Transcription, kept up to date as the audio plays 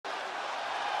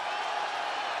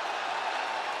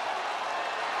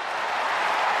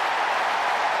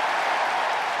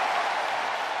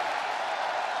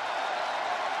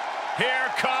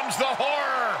comes the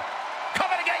horror.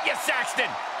 Coming to get you, Saxton.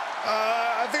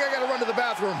 I think I gotta run to the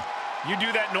bathroom. You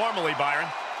do that normally, Byron.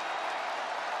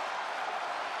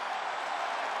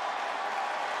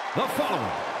 The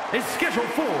following is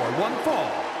scheduled for one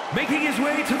fall, making his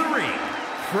way to the ring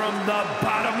from the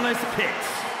bottomless pits,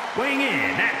 weighing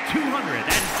in at 260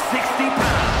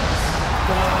 pounds,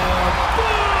 the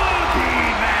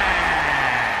Boogeyman!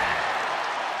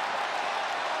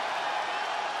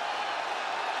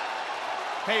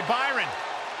 Hey, Byron,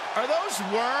 are those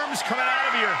worms coming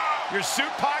out of your suit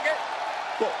pocket?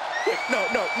 Whoa, wait, no,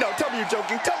 tell me you're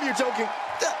joking,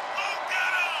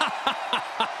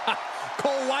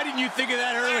 Cole, why didn't you think of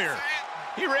that earlier?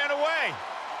 He ran away.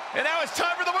 And now it's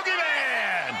time for the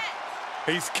Boogeyman.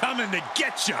 He's coming to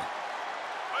get you.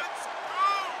 Let's go.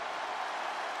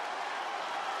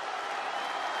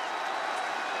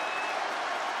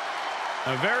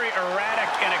 A very erratic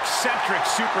and eccentric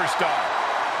superstar.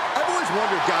 I've always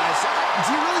wondered, guys,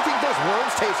 do you really think those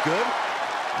worms taste good?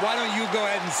 Why don't you go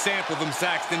ahead and sample them,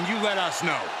 Saxton? You let us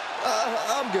know.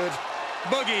 I'm good.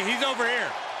 Boogie, he's over here.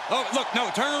 Oh, look, no,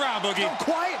 turn around, Boogie. No,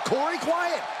 quiet, Corey,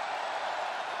 quiet.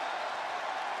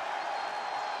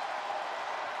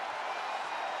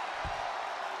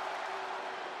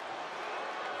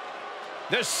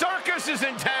 The circus is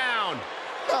in town.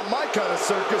 Not my kind of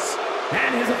circus.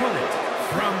 And his opponent,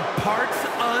 from parts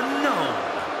unknown,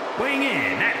 weighing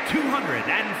in at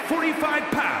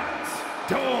 245 pounds,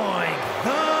 Doink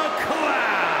the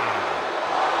Clown.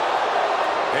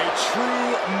 A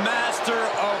true master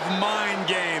of mind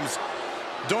games.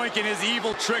 Doink and his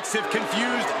evil tricks have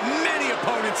confused many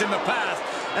opponents in the past,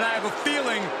 and I have a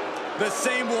feeling the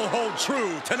same will hold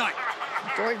true tonight.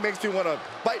 Doink makes me want to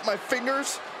bite my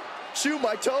fingers, chew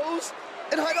my toes,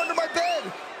 and hide under my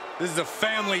bed. This is a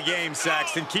family game,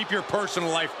 Saxton. Keep your personal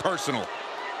life personal.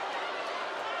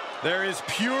 There is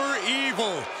pure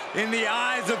evil in the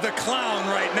eyes of the clown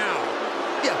right now.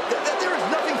 Yeah, there is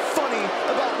nothing funny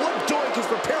about what Doink is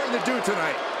preparing to do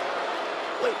tonight.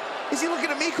 Wait, is he looking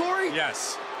at me, Corey?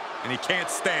 Yes, and he can't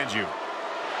stand you.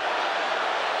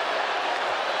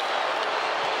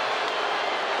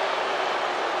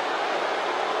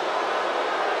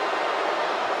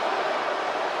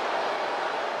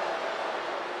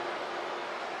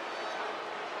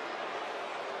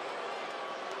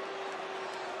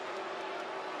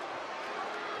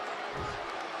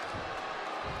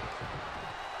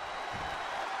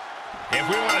 If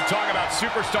we want to talk about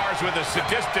superstars with a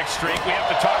sadistic streak, we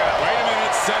have to talk about... Wait a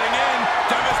minute, setting in.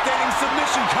 Devastating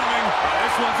submission coming.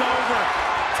 This one's over.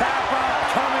 Tap out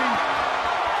coming.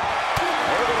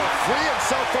 Able to free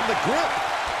himself from the grip.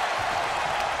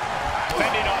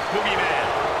 Fending off Boogeyman.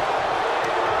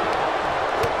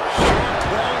 Sharp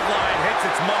clothesline hits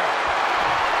its mark.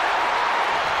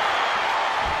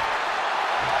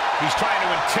 He's trying to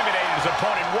intimidate his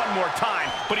opponent one more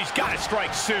time, but he's got to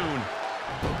strike soon.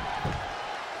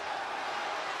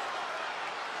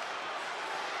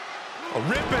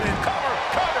 Ripping and cover.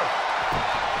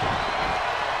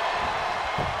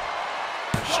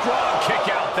 Strong kick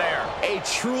out there. A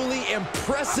truly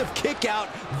impressive kick out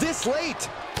this late.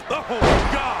 Oh,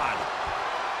 God.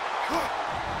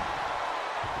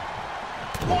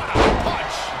 What a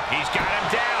punch. He's got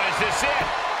him down. Is this it?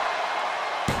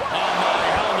 Oh, my.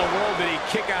 How in the world did he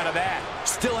kick out of that?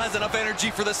 Still has enough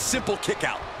energy for the simple kick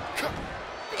out.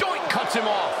 Doink cuts him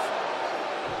off.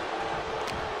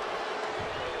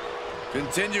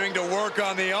 Continuing to work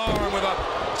on the arm with a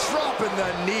Drop in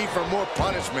the knee for more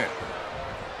punishment.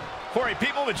 Corey,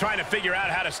 people have been trying to figure out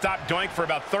how to stop Doink for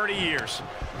about 30 years.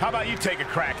 How about you take a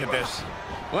crack at this?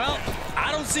 Well, I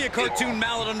don't see a cartoon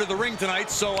mallet under the ring tonight,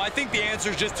 so I think the answer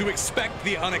is just to expect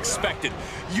the unexpected.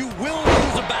 You will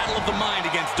lose a battle of the mind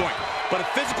against Doink, but a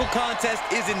physical contest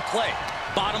is in play.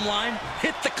 Bottom line,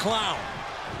 hit the clown.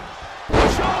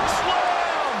 Choke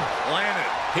slam!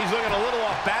 Landed. He's looking a little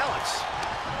off balance.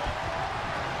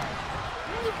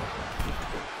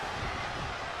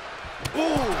 Ooh.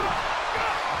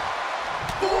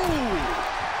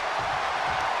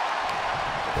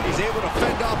 He's able to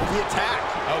fend off the attack.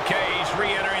 Okay, he's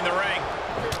re-entering the ring.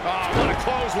 Oh, what a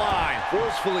clothesline.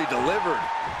 Forcefully delivered.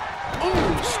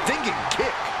 Ooh, stinging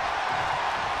kick.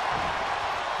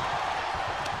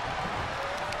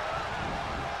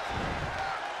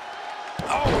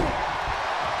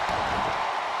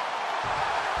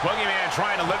 Boogeyman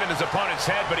trying to live in his opponent's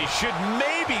head, but he should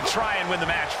maybe try and win the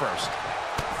match first.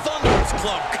 Thunderous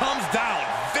club comes down.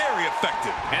 Very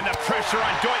effective. And the pressure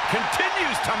on Doink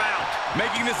continues to mount.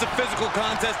 Making this a physical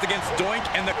contest against Doink,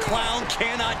 and the clown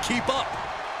cannot keep up.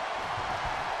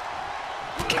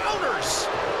 Counters.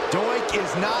 Doink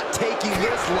is not taking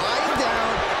this lying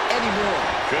down and anymore.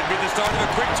 Could be the start of a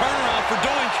quick turnaround for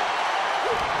Doink.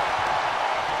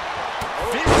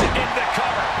 Fits it into the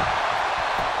cover.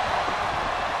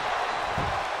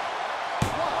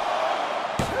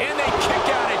 And they kick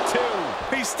out at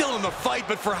 2. He's still in the fight,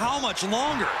 but for how much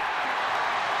longer?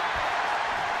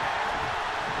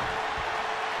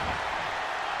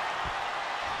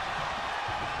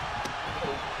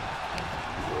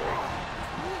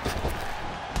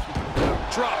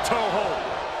 Drop toe hold.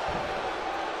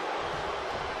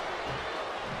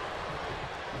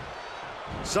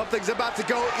 Something's about to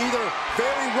go either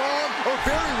very wrong or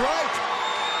very right.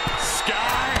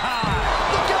 Sky high.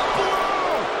 Look out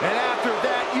below! And after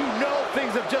that, you know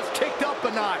things have just kicked up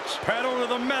a notch. Pedal to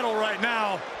the metal right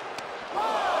now.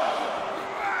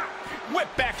 Whip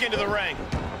back into the ring.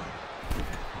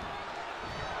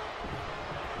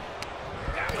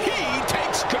 He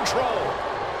takes control.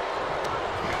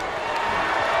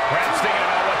 Perhaps thinking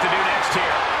about what to do next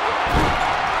here.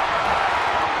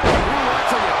 Ooh,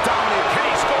 that's how you dominate. Can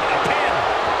he score the pin?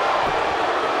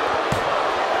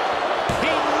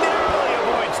 He narrowly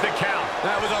avoids the count.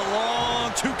 That was a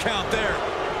long 2 count there.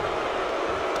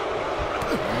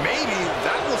 Maybe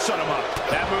that will shut him up.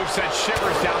 That move sent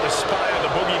shivers down the spine of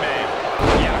the Boogeyman.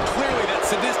 Yeah, clearly that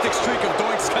sadistic streak of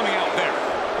Doink's coming out there.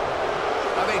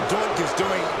 I think Doink is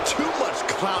doing too much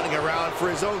clowning around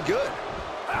for his own good.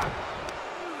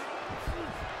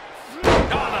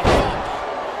 On the bump.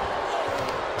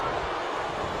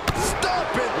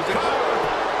 Stop it!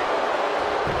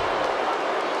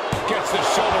 Gets the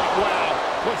shoulder. Wow.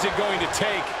 What's it going to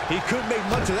take? He couldn't make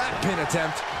much of that pin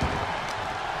attempt.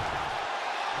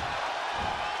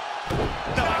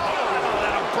 No,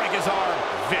 that'll break his arm.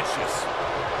 Vicious.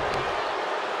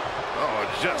 Oh,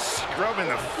 just scrubbing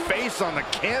the face on the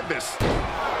canvas. And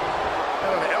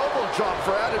an elbow drop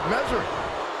for added measure.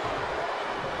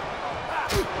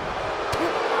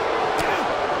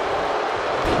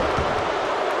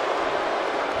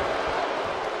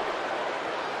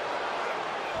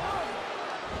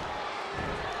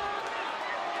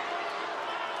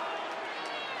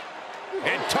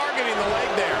 And targeting the leg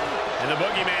there. And the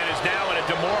Boogeyman is now in a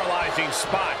demoralizing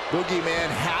spot.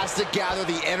 Boogeyman has to gather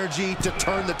the energy to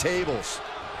turn the tables.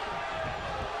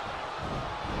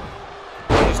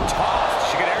 He's tossed.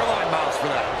 She got airline miles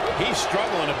for that. He's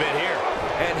struggling a bit here.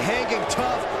 And hanging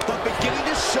tough, but beginning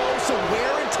to show some wear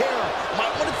and tear.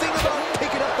 Might want to think about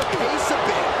picking up the pace a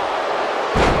bit.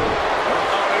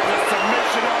 Oh, there's a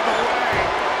submission on the way.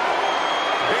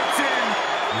 It's in.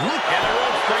 Look. And the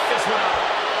ropes break this one up.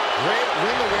 Great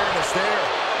ring awareness there.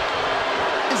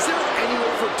 Is there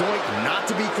anywhere for Doink not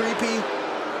to be creepy?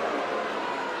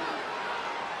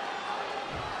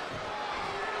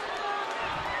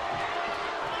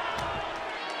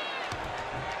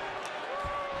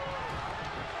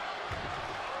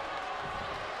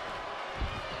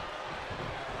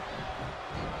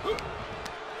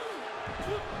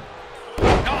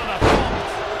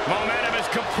 Momentum is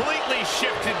completely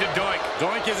shifted to Doink.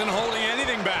 Doink isn't holding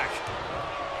anything back.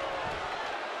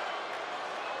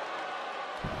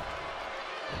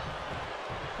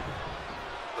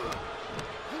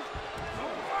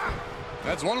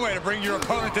 That's one way to bring your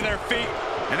opponent to their feet.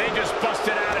 And they just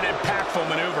busted out an impactful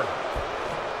maneuver.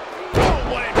 Oh,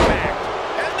 what impact!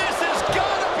 And this has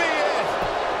got to be it!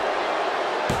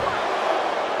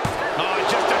 Oh,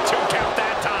 just a 2 count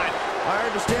that time. I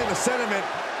understand the sentiment,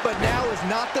 but now is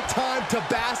not the time to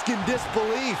bask in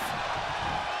disbelief.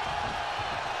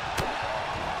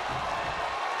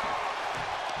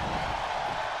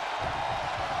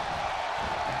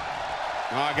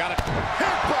 Oh, I got it.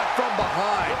 Headbutt from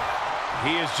behind.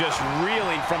 He is just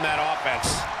reeling from that offense.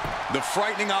 The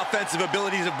frightening offensive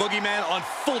abilities of Boogeyman on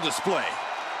full display.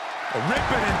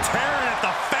 Ripping and tearing at the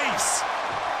face.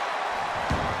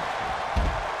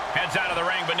 Heads out of the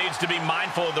ring, but needs to be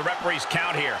mindful of the referee's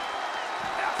count here.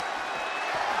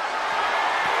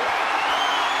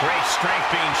 Great strength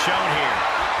being shown here.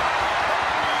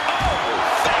 Oh,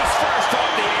 face first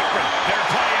off the apron. There are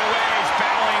plenty of ways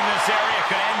battling in this area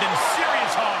could end in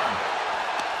serious harm.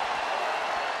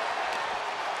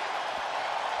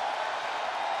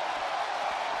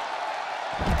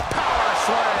 Power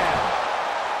slam.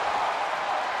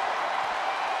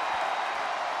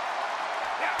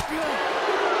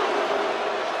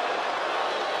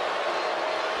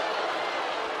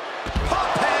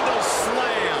 Pop handle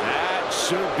slam. That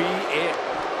should be it.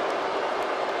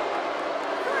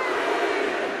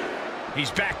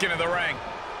 He's back into the ring.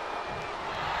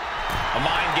 The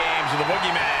mind games of the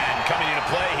Boogeyman coming into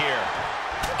play here.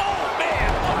 Oh,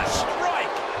 man, what a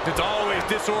strike. It's always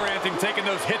disorienting taking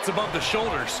those hits above the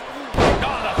shoulders.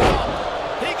 On the thumb.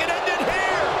 He can end it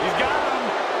here. He's got him.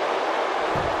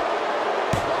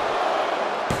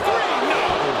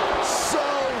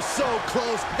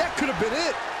 close. That could have been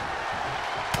it.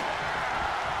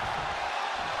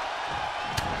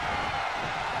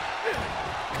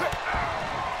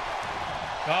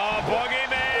 Oh,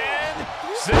 Boogeyman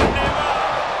setting him up.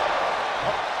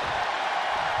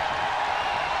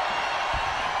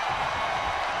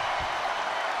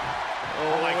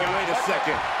 Oh my God, wait a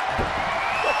second.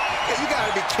 What? You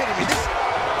gotta be kidding me.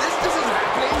 This isn't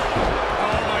happening.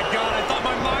 Oh my God, I thought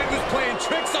my mind was playing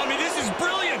tricks on me. This is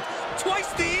brilliant.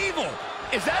 Twice the evil.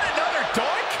 Is that another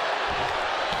Doink?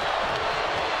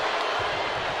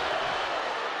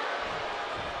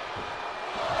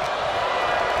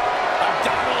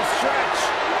 Abdominal stretch.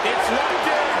 It's locked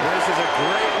in. This is a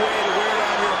great way to wear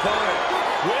down your opponent.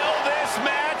 Will this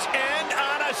match end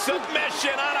on a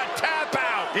submission, on a tap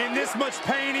out? In this much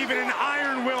pain, even an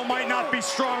iron will might not be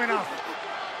strong enough.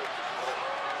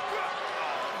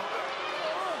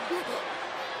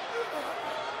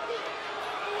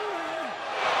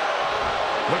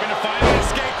 Looking to finally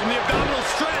escape from the abdominal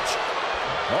stretch.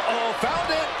 Uh-oh, found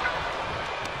it.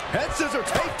 Head scissor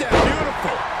takedown.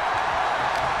 Beautiful.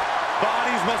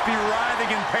 Bodies must be writhing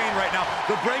in pain right now.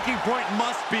 The breaking point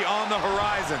must be on the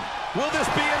horizon. Will this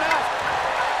be enough?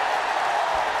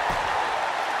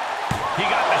 He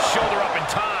got the shoulder up in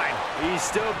time. He's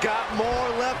still got more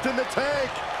left in the tank.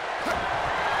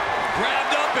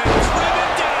 Grabbed up and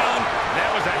driven down. That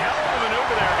was a hell of a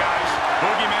maneuver there, guys.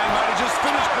 Boogeyman might have just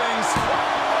finished things.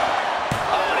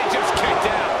 Oh, and he just kicked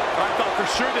out. I thought for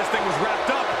sure this thing was wrapped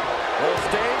up. Well,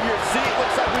 stay in your seat.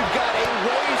 Looks like we've got a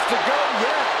ways to go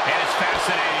yet. And it's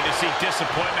fascinating to see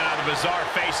disappointment on the bizarre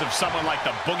face of someone like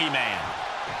the Boogeyman.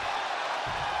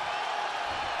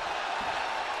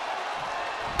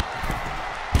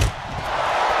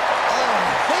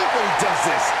 Does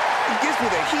this? He gives me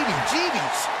the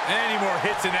heebie-jeebies. Any more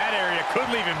hits in that area could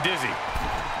leave him dizzy.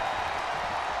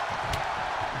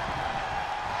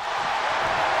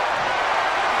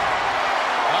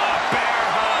 Bear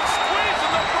hug,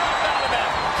 squeezing the breath out of him.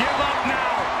 Give up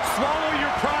now. Swallow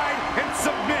your pride and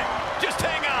submit. Just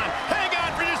hang on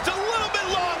for just a little bit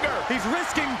longer. He's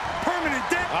risking permanent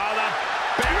death. Oh, the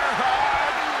bear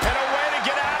hug, and a way to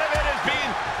get out of it is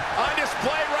being on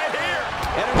display right here.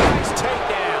 And a nice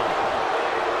takedown.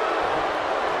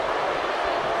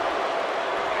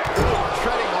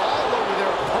 Treading all over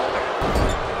their opponent.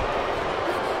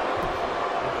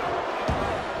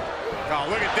 Oh,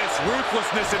 look at this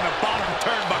ruthlessness in the bottom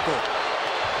turnbuckle.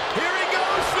 Here he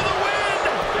goes for the win.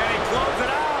 Can he close it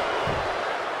out?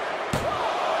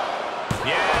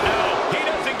 Yeah, no, he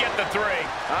doesn't get the 3.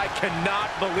 I cannot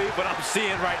believe what I'm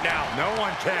seeing right now. No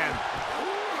one can.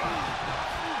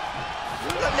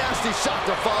 A nasty shot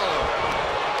to follow.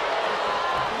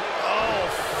 Oh,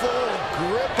 full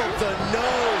grip of the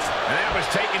nose. And that was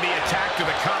taking the attack to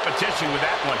the competition with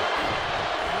that one.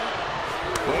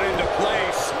 Put into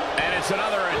place. And it's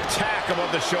another attack above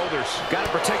the shoulders. Got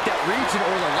to protect that region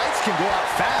or the lights can go out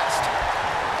fast.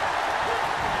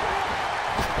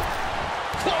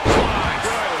 Clothesline.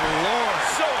 Good Lord,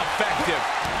 so effective.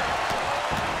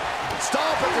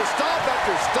 Stomp after stomp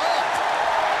after stomp.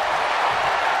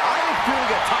 I am feeling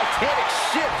a Titanic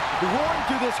ship roaring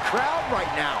through this crowd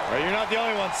right now. Well, you're not the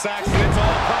only one, Saxton. It's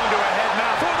all coming to a head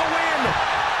now. For the win.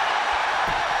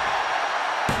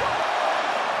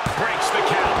 Breaks the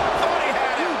count. Thought he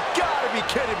had it. You gotta be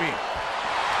kidding me.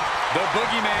 The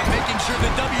Boogeyman making sure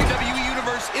the WWE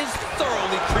Universe is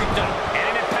thoroughly creeped up.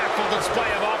 And an impactful display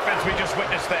of offense we just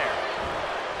witnessed there.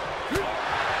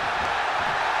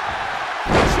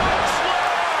 Choke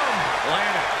slam!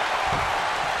 Landed.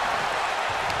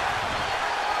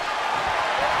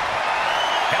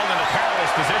 Held in a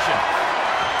perilous position.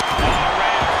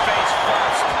 Ran face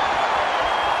first.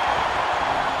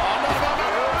 Oh, no.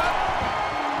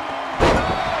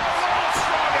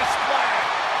 Strongest splash.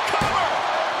 Cover.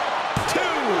 2.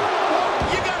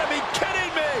 You gotta be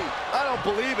kidding me. I don't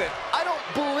believe it. I don't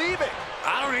believe it.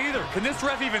 I don't either. Can this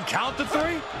ref even count to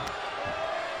 3?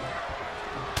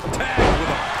 Tag with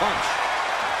a punch.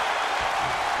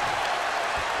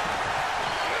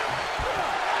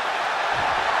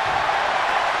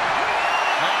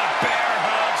 Bear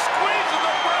hug, squeezing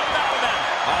the breath out of him.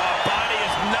 Body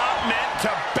is not meant to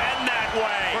bend that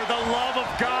way. For the love of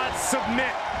God,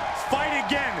 submit. Fight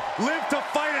again. Live to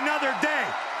fight another day.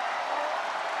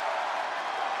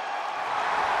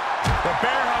 The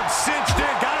bear hug cinched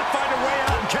in. Gotta find a way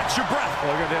out and catch your breath.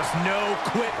 Look at this. No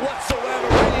quit whatsoever.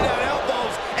 Raining down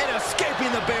elbows and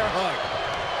escaping the bear hug.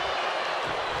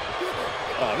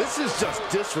 Oh, this is just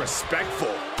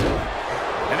disrespectful.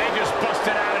 And they just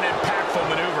busted out an impactful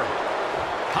maneuver.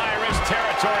 High-risk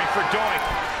territory for Doink.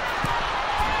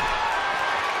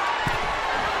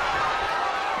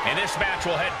 And this match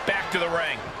will head back to the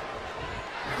ring.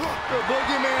 The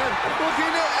Boogeyman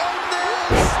looking to end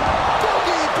this.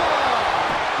 Boogie bomb.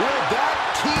 Will that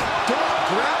keep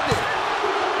Doink grounded?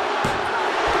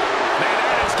 Man,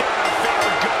 that has got to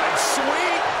feel good.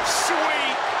 Sweet,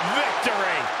 sweet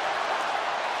victory.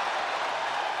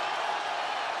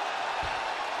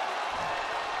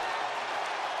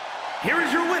 Here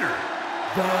is your winner,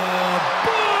 the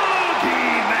Boogeyman.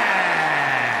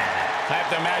 I have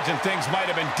to imagine things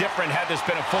might have been different had this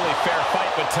been a fully fair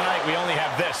fight, but tonight we only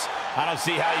have this. I don't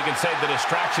see how you can say the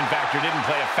distraction factor didn't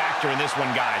play a factor in this one,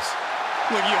 guys.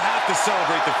 Look, you have to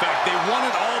celebrate the fact they won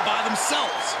it all by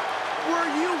themselves.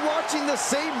 Were you watching the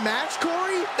same match,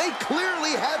 Corey? They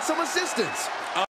clearly had some assistance.